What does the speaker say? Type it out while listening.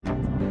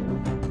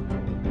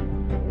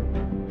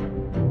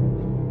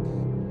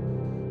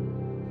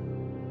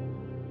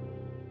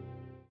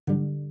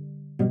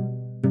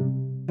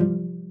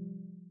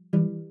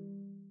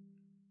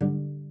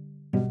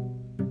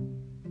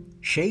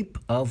Shape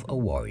of a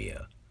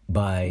Warrior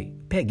by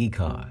Peggy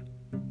Carr.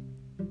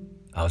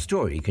 Our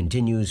story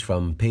continues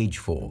from page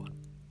 4.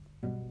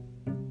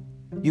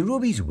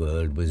 Yurubi's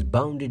world was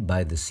bounded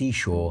by the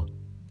seashore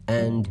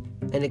and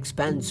an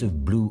expanse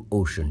of blue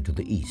ocean to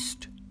the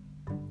east,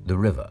 the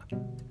river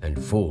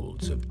and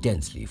folds of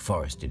densely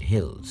forested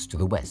hills to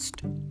the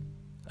west,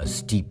 a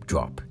steep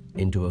drop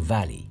into a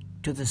valley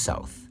to the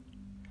south,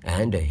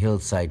 and a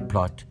hillside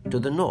plot to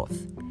the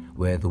north,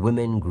 where the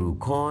women grew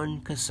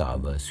corn,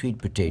 cassava, sweet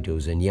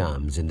potatoes, and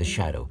yams in the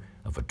shadow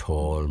of a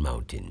tall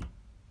mountain.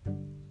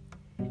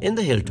 In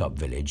the hilltop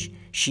village,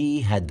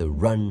 she had the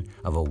run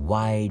of a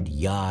wide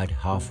yard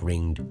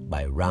half-ringed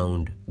by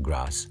round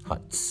grass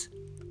huts.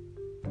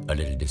 A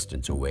little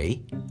distance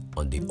away,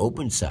 on the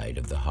open side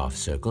of the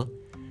half-circle,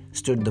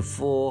 stood the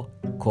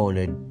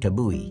four-cornered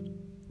tabui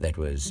that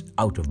was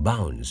out of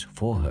bounds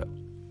for her.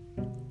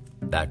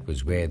 That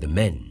was where the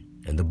men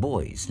and the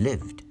boys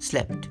lived,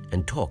 slept,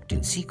 and talked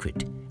in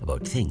secret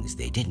about things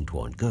they didn't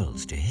want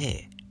girls to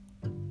hear.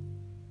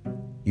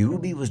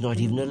 Yurubi was not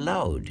even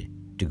allowed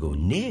to go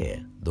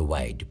near the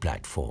wide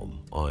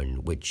platform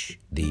on which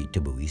the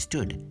tabui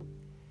stood,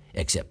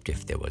 except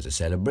if there was a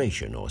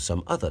celebration or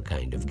some other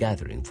kind of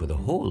gathering for the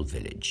whole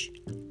village.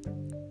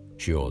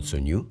 She also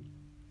knew,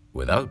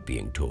 without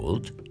being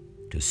told,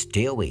 to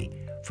stay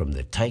away from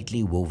the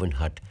tightly woven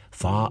hut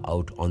far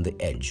out on the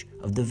edge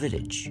of the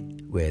village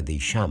where the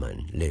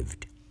shaman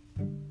lived.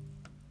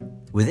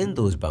 Within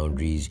those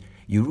boundaries,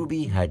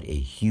 Yurubi had a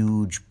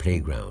huge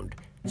playground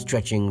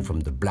stretching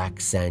from the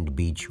black sand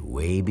beach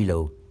way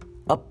below,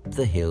 up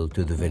the hill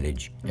to the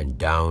village and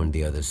down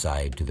the other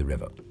side to the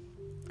river.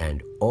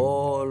 And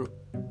all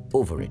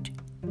over it,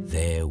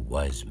 there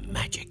was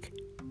magic.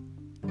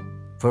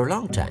 For a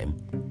long time,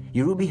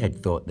 Yurubi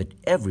had thought that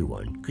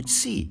everyone could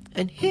see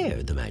and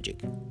hear the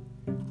magic.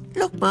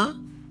 "Look, Ma,"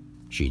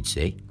 she'd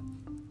say,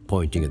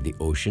 pointing at the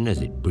ocean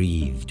as it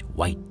breathed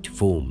white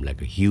foam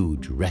like a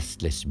huge,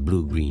 restless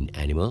blue-green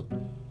animal.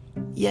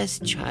 "Yes,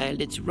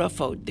 child, it's rough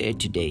out there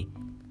today.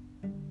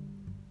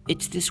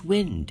 It's this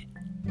wind."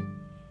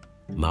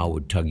 Ma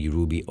would tug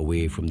Yurubi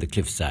away from the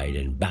cliffside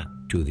and back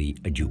to the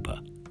ajupa.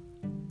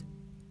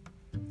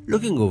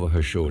 Looking over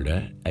her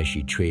shoulder as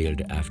she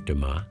trailed after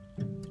Ma,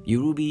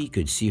 Yurubi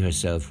could see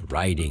herself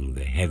riding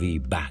the heavy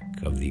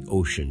back of the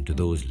ocean to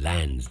those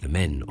lands the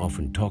men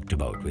often talked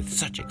about with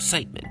such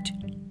excitement.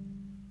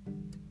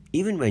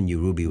 Even when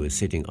Yurubi was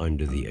sitting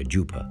under the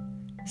ajupa,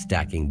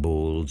 stacking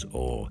bowls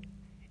or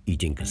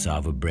eating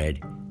cassava bread,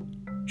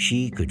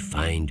 she could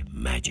find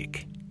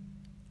magic.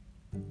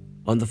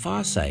 On the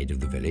far side of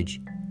the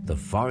village, the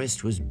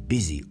forest was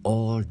busy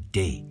all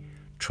day,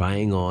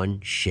 trying on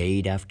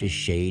shade after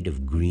shade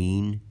of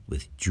green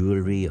with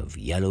jewelry of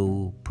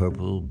yellow,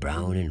 purple,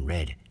 brown, and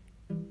red.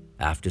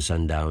 After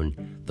sundown,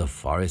 the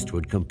forest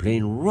would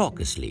complain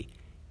raucously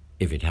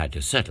if it had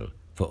to settle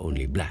for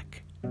only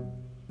black.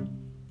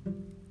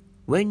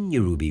 When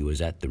Yurubi was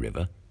at the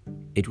river,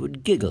 it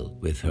would giggle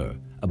with her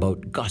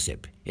about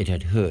gossip it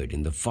had heard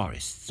in the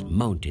forests,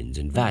 mountains,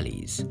 and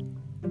valleys.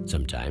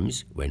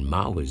 Sometimes, when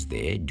Ma was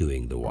there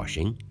doing the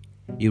washing,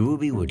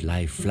 Yurubi would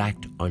lie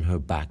flat on her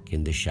back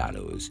in the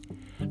shallows,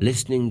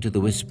 listening to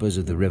the whispers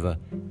of the river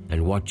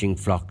and watching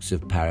flocks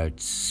of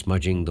parrots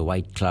smudging the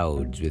white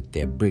clouds with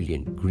their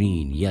brilliant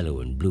green, yellow,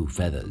 and blue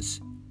feathers.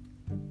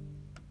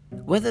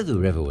 Whether the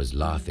river was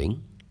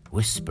laughing,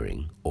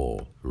 whispering,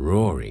 or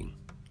roaring,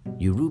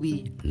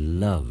 Yurubi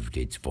loved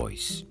its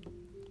voice.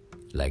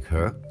 Like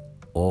her,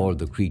 all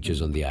the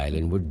creatures on the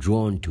island were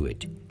drawn to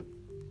it.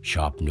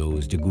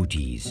 Sharp-nosed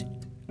agoutis,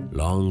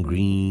 long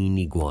green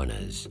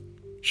iguanas,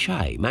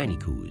 shy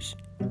manicous,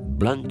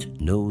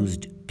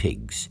 blunt-nosed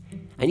pigs,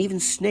 and even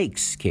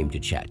snakes came to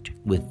chat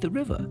with the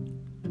river.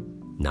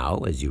 Now,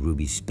 as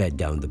Yurubi sped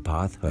down the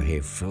path, her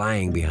hair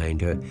flying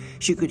behind her,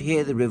 she could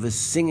hear the river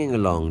singing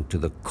along to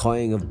the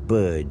cawing of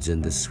birds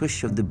and the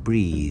swish of the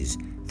breeze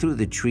through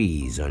the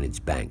trees on its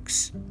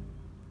banks.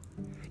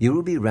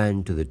 Yurubi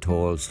ran to the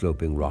tall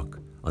sloping rock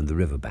on the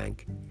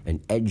riverbank and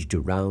edged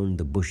around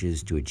the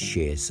bushes to its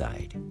sheer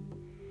side.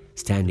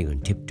 Standing on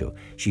tiptoe,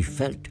 she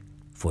felt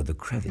for the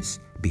crevice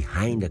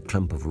behind a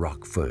clump of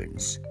rock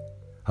ferns.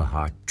 Her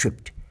heart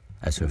tripped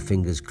as her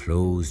fingers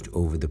closed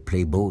over the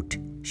playboat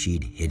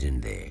she'd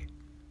hidden there.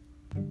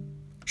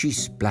 She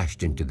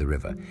splashed into the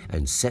river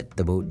and set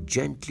the boat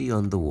gently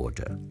on the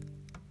water.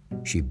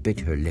 She bit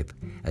her lip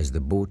as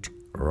the boat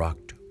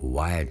rocked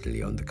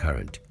wildly on the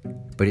current,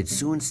 but it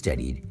soon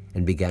steadied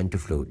and began to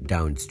float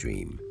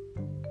downstream.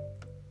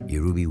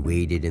 Yurubi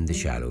waded in the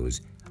shallows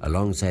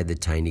alongside the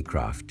tiny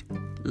craft,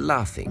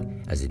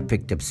 laughing as it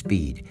picked up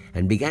speed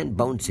and began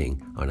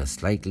bouncing on a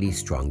slightly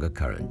stronger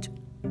current.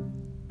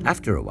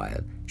 After a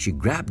while, she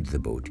grabbed the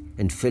boat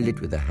and filled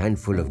it with a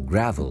handful of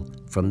gravel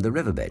from the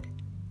riverbed.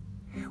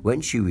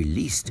 When she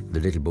released the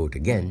little boat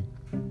again,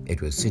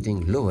 it was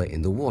sitting lower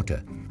in the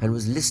water and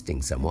was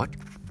listing somewhat,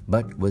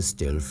 but was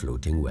still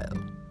floating well.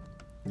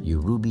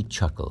 Yurubi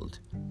chuckled.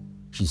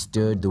 She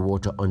stirred the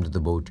water under the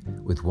boat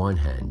with one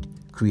hand,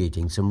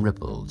 creating some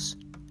ripples.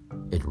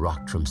 It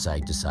rocked from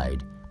side to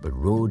side, but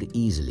rode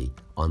easily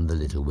on the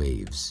little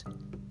waves.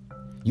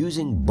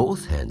 Using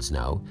both hands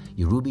now,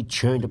 Yurubi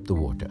churned up the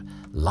water,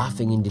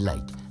 laughing in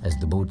delight as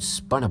the boat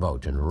spun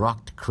about and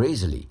rocked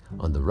crazily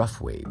on the rough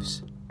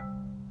waves.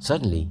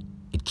 Suddenly,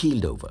 it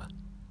keeled over,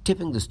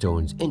 tipping the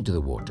stones into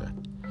the water.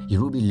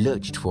 Yurubi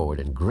lurched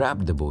forward and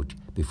grabbed the boat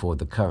before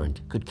the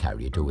current could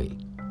carry it away.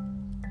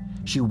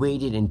 She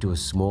waded into a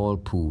small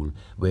pool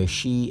where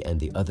she and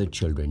the other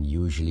children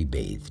usually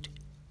bathed.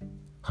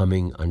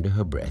 Humming under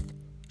her breath,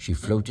 she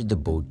floated the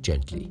boat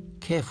gently,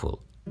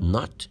 careful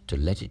not to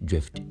let it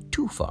drift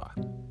too far.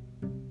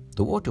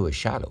 The water was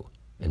shallow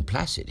and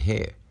placid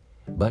here,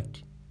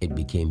 but it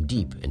became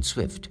deep and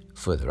swift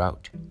further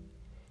out.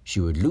 She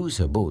would lose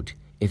her boat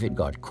if it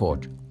got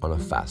caught on a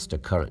faster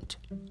current.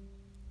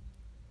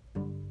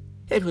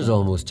 It was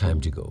almost time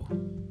to go,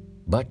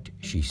 but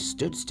she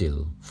stood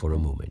still for a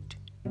moment,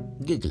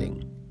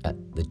 giggling at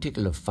the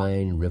tickle of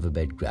fine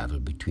riverbed gravel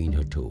between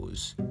her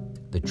toes,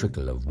 the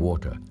trickle of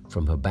water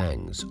from her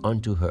bangs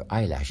onto her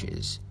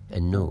eyelashes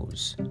and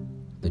nose,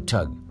 the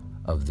tug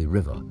of the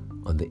river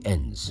on the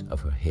ends of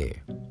her hair.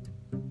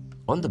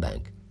 On the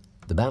bank,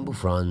 the bamboo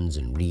fronds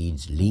and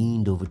reeds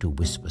leaned over to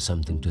whisper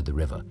something to the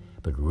river,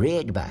 but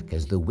reared back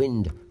as the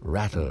wind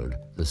rattled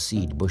the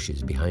seed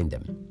bushes behind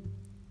them.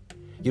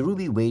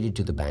 Yurubi waded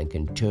to the bank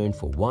and turned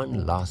for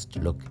one last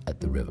look at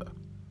the river.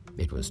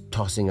 It was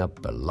tossing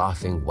up a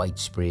laughing white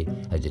spray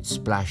as it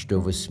splashed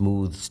over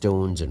smooth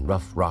stones and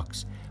rough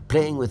rocks,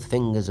 playing with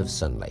fingers of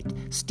sunlight,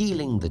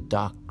 stealing the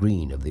dark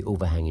green of the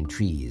overhanging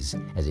trees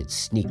as it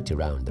sneaked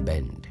around the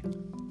bend.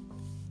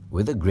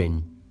 With a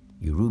grin,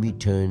 Yurubi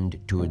turned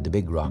toward the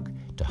big rock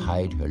to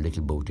hide her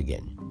little boat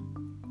again.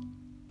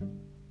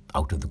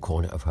 Out of the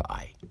corner of her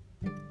eye,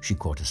 she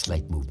caught a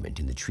slight movement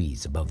in the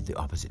trees above the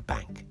opposite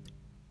bank.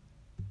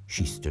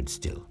 She stood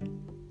still,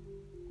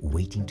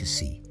 waiting to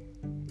see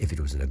if it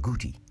was an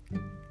agouti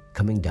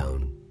coming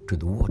down to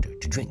the water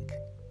to drink.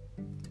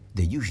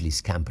 They usually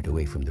scampered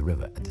away from the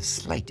river at the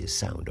slightest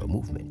sound or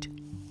movement.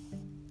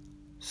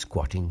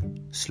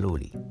 Squatting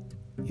slowly,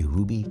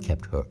 Yurubi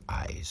kept her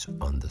eyes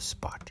on the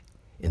spot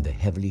in the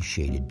heavily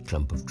shaded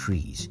clump of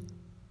trees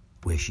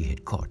where she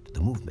had caught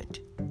the movement.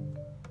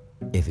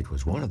 If it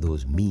was one of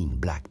those mean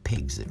black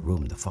pigs that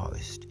roamed the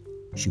forest,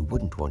 she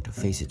wouldn't want to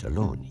face it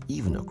alone,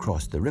 even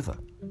across the river.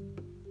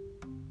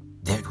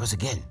 There it was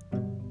again,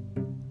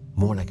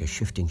 more like a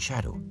shifting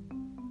shadow,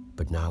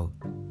 but now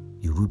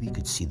Yurubi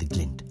could see the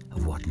glint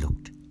of what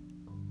looked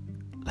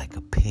like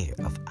a pair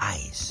of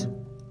eyes.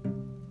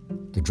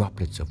 The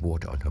droplets of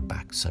water on her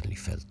back suddenly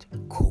felt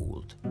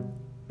cold.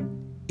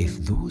 If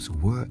those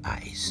were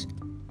eyes,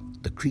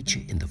 the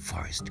creature in the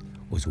forest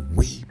was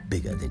way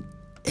bigger than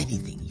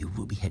anything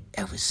Yurubi had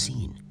ever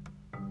seen.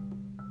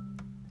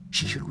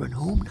 She should run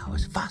home now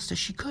as fast as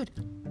she could.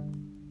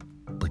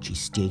 But she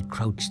stayed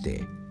crouched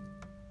there,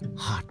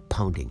 heart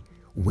pounding,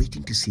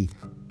 waiting to see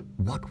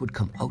what would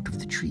come out of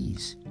the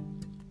trees.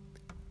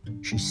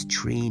 She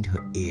strained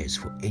her ears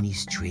for any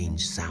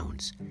strange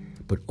sounds,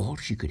 but all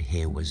she could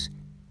hear was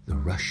the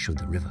rush of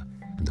the river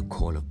and the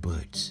call of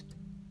birds.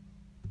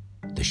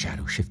 The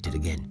shadow shifted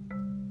again,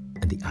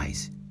 and the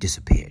eyes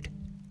disappeared.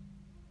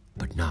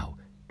 But now,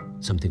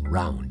 something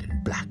round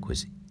and black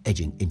was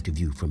edging into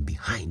view from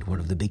behind one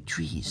of the big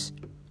trees.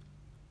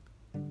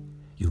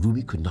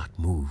 Yurubi could not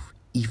move,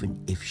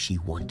 even if she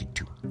wanted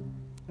to.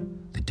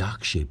 The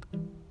dark shape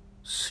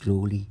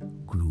slowly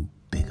grew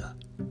bigger.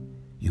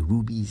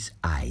 Yurubi's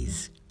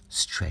eyes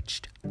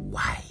stretched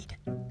wide.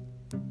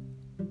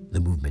 The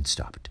movement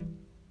stopped.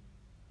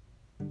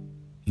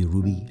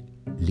 Yurubi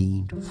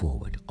leaned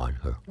forward on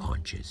her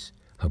haunches,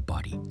 her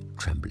body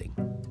trembling.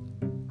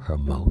 Her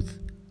mouth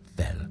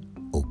fell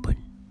open.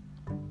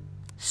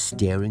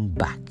 Staring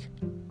back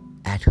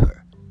at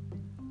her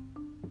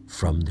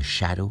from the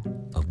shadow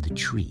of the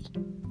tree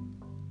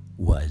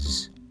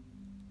was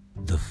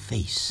the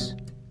face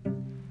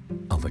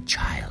of a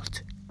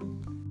child.